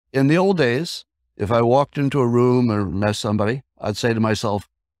In the old days, if I walked into a room or met somebody, I'd say to myself,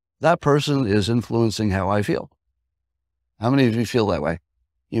 that person is influencing how I feel. How many of you feel that way?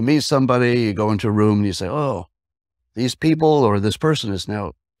 You meet somebody, you go into a room and you say, oh, these people or this person is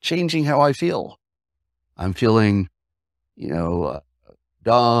now changing how I feel. I'm feeling,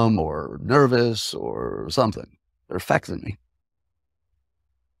 dumb or nervous or something. They're affecting me.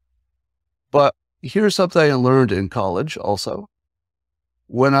 But here's something I learned in college also.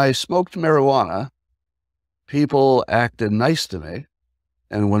 When I smoked marijuana, people acted nice to me.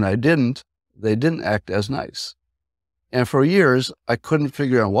 And when I didn't, they didn't act as nice. And for years, I couldn't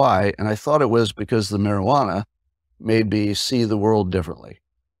figure out why. And I thought it was because the marijuana made me see the world differently.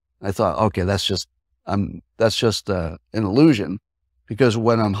 I thought, okay, that's just an illusion, because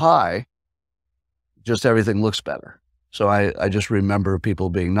when I'm high, just everything looks better. So I just remember people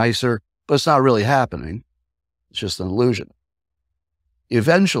being nicer, but it's not really happening. It's just an illusion.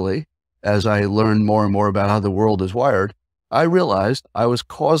 Eventually, as I learned more and more about how the world is wired, I realized I was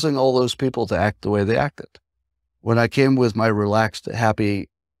causing all those people to act the way they acted. When I came with my relaxed, happy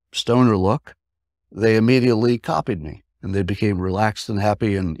stoner look, they immediately copied me and they became relaxed and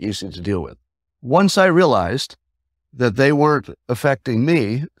happy and easy to deal with. Once I realized that they weren't affecting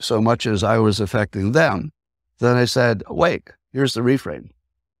me so much as I was affecting them, then I said, wait, here's the reframe.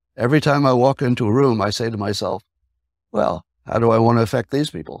 Every time I walk into a room, I say to myself, well, how do I want to affect these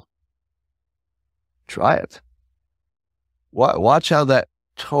people? Try it. Watch how that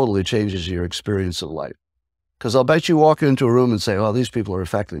totally changes your experience of life. Because I'll bet you walk into a room and say, oh, these people are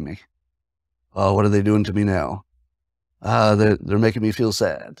affecting me. Oh, what are they doing to me now? They're making me feel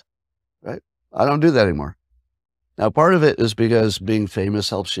sad, right? I don't do that anymore. Now, part of it is because being famous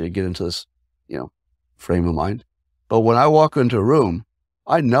helps you get into this, frame of mind. But when I walk into a room,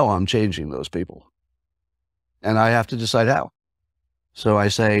 I know I'm changing those people. And I have to decide how. So I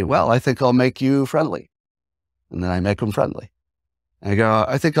say, well, I think I'll make you friendly. And then I make them friendly. And I go,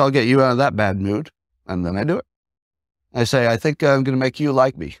 I think I'll get you out of that bad mood. And then I do it. I say, I think I'm going to make you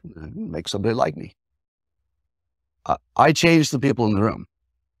like me. Make somebody like me. I change the people in the room.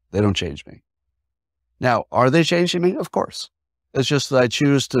 They don't change me. Now, are they changing me? Of course. It's just that I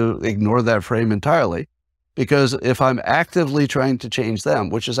choose to ignore that frame entirely, because if I'm actively trying to change them,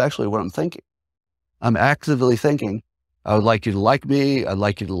 which is actually what I'm thinking, I'm actively thinking, I would like you to like me. I'd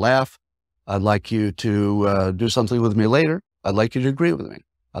like you to laugh. I'd like you to do something with me later. I'd like you to agree with me.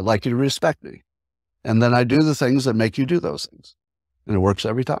 I'd like you to respect me. And then I do the things that make you do those things. And it works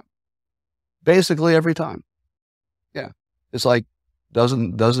every time. Basically every time. Yeah. It's like,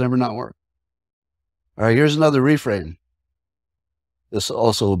 doesn't ever not work. All right, here's another reframe. This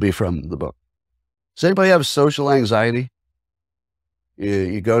also will be from the book. Does anybody have social anxiety?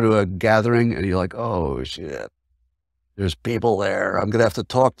 You go to a gathering and you're like, oh shit, there's people there. I'm going to have to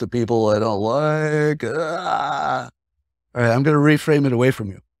talk to people I don't like. All right, I'm going to reframe it away from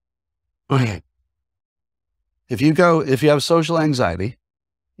you. Okay. If you have social anxiety,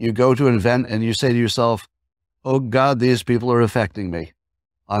 you go to an event and you say to yourself, oh God, these people are affecting me.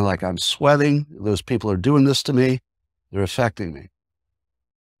 I'm sweating. Those people are doing this to me. They're affecting me.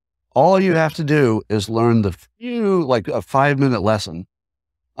 All you have to do is learn a 5-minute lesson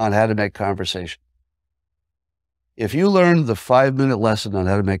on how to make conversation. If you learn the 5-minute lesson on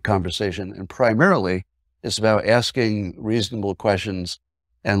how to make conversation, and primarily it's about asking reasonable questions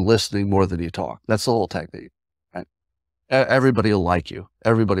and listening more than you talk. That's the whole technique, right? Everybody will like you.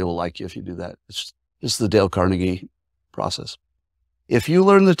 Everybody will like you if you do that. It's the Dale Carnegie process. If you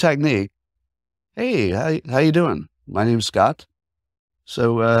learn the technique, hey, how you doing? My name's Scott.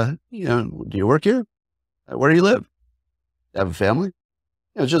 So, do you work here? Where do you live? Have a family?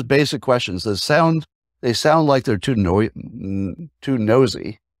 Just basic questions that sound like they're too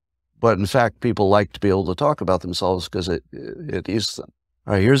nosy, but in fact, people like to be able to talk about themselves because it eases them.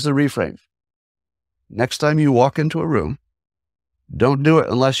 All right, here's the reframe. Next time you walk into a room, don't do it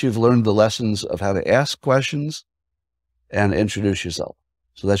unless you've learned the lessons of how to ask questions and introduce yourself.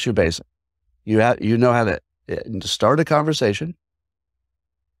 So that's your basic. You know how to start a conversation,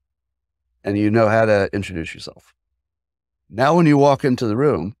 and you know how to introduce yourself. Now, when you walk into the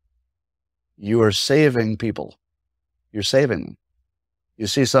room, you are saving people. You're saving them. You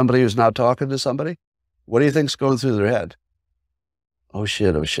see somebody who's not talking to somebody, what do you think's going through their head? Oh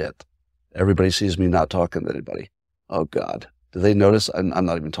shit, oh shit. Everybody sees me not talking to anybody. Oh God. Do they notice I'm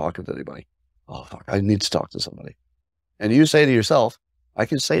not even talking to anybody? Oh fuck, I need to talk to somebody. And you say to yourself, I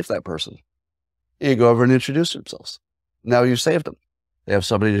can save that person. You go over and introduce themselves. Now you've saved them. They have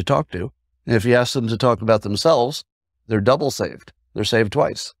somebody to talk to. And if you ask them to talk about themselves, they're double saved. They're saved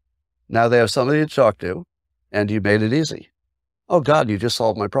twice. Now they have somebody to talk to, and you made it easy. Oh God, you just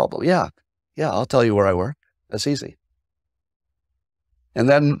solved my problem. Yeah. Yeah. I'll tell you where I work. That's easy. And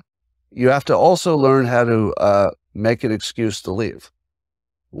then you have to also learn how to make an excuse to leave.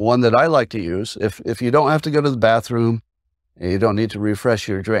 One that I like to use, if you don't have to go to the bathroom and you don't need to refresh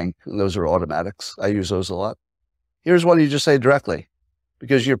your drink, and those are automatics. I use those a lot. Here's one you just say directly,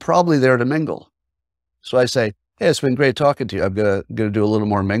 because you're probably there to mingle. So I say, hey, it's been great talking to you. I'm gonna do a little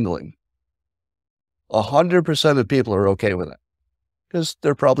more mingling. 100% of people are okay with it because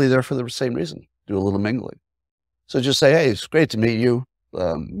they're probably there for the same reason, do a little mingling. So just say, hey, it's great to meet you.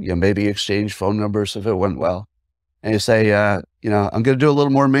 Maybe exchange phone numbers if it went well. And you say, I'm going to do a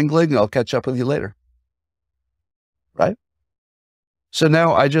little more mingling and I'll catch up with you later. Right? So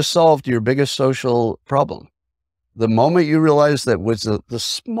now I just solved your biggest social problem. The moment you realize that with the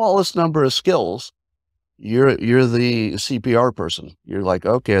smallest number of skills, you're the CPR person. You're like,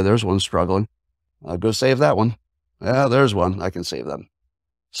 okay, there's one struggling. I'll go save that one. Yeah, there's one. I can save them.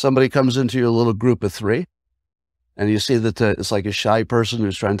 Somebody comes into your little group of 3 and you see that it's like a shy person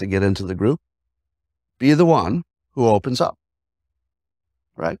who's trying to get into the group. Be the one who opens up,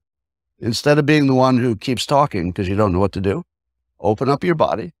 right? Instead of being the one who keeps talking because you don't know what to do, open up your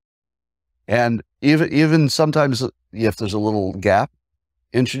body. And even sometimes if there's a little gap,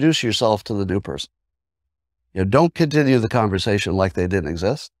 introduce yourself to the new person. Don't continue the conversation like they didn't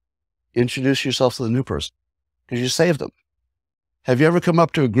exist. Introduce yourself to the new person because you saved them. Have you ever come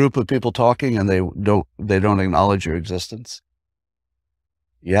up to a group of people talking and they don't acknowledge your existence?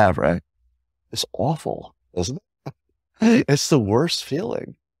 You have, right? It's awful, isn't it? It's the worst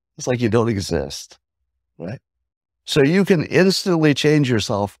feeling. It's like you don't exist, right? So you can instantly change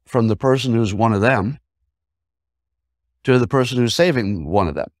yourself from the person who's one of them to the person who's saving one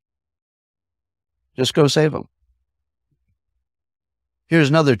of them. Just go save them. Here's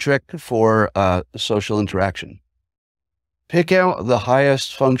another trick for social interaction. Pick out the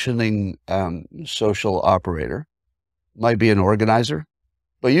highest functioning social operator. Might be an organizer,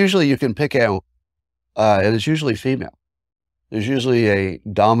 but usually you can pick out, and it's usually female. There's usually a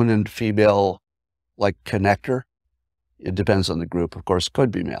dominant female, like connector. It depends on the group, of course,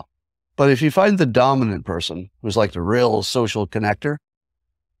 could be male. But if you find the dominant person who's like the real social connector,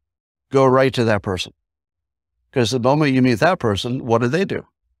 go right to that person. Because the moment you meet that person, what do?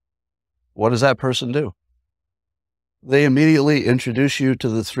 What does that person do? They immediately introduce you to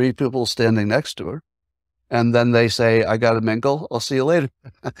the 3 people standing next to her. And then they say, I got to mingle. I'll see you later.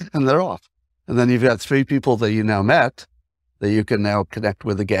 And they're off. And then you've got 3 people that you now met that you can now connect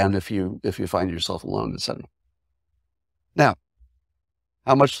with again if you find yourself alone, etc. Now,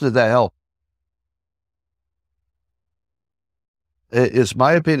 how much did that help? It's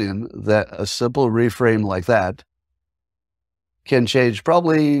my opinion that a simple reframe like that can change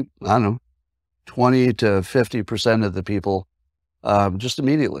probably, 20 to 50% of the people just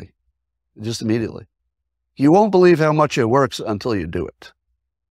immediately. You won't believe how much it works until you do it.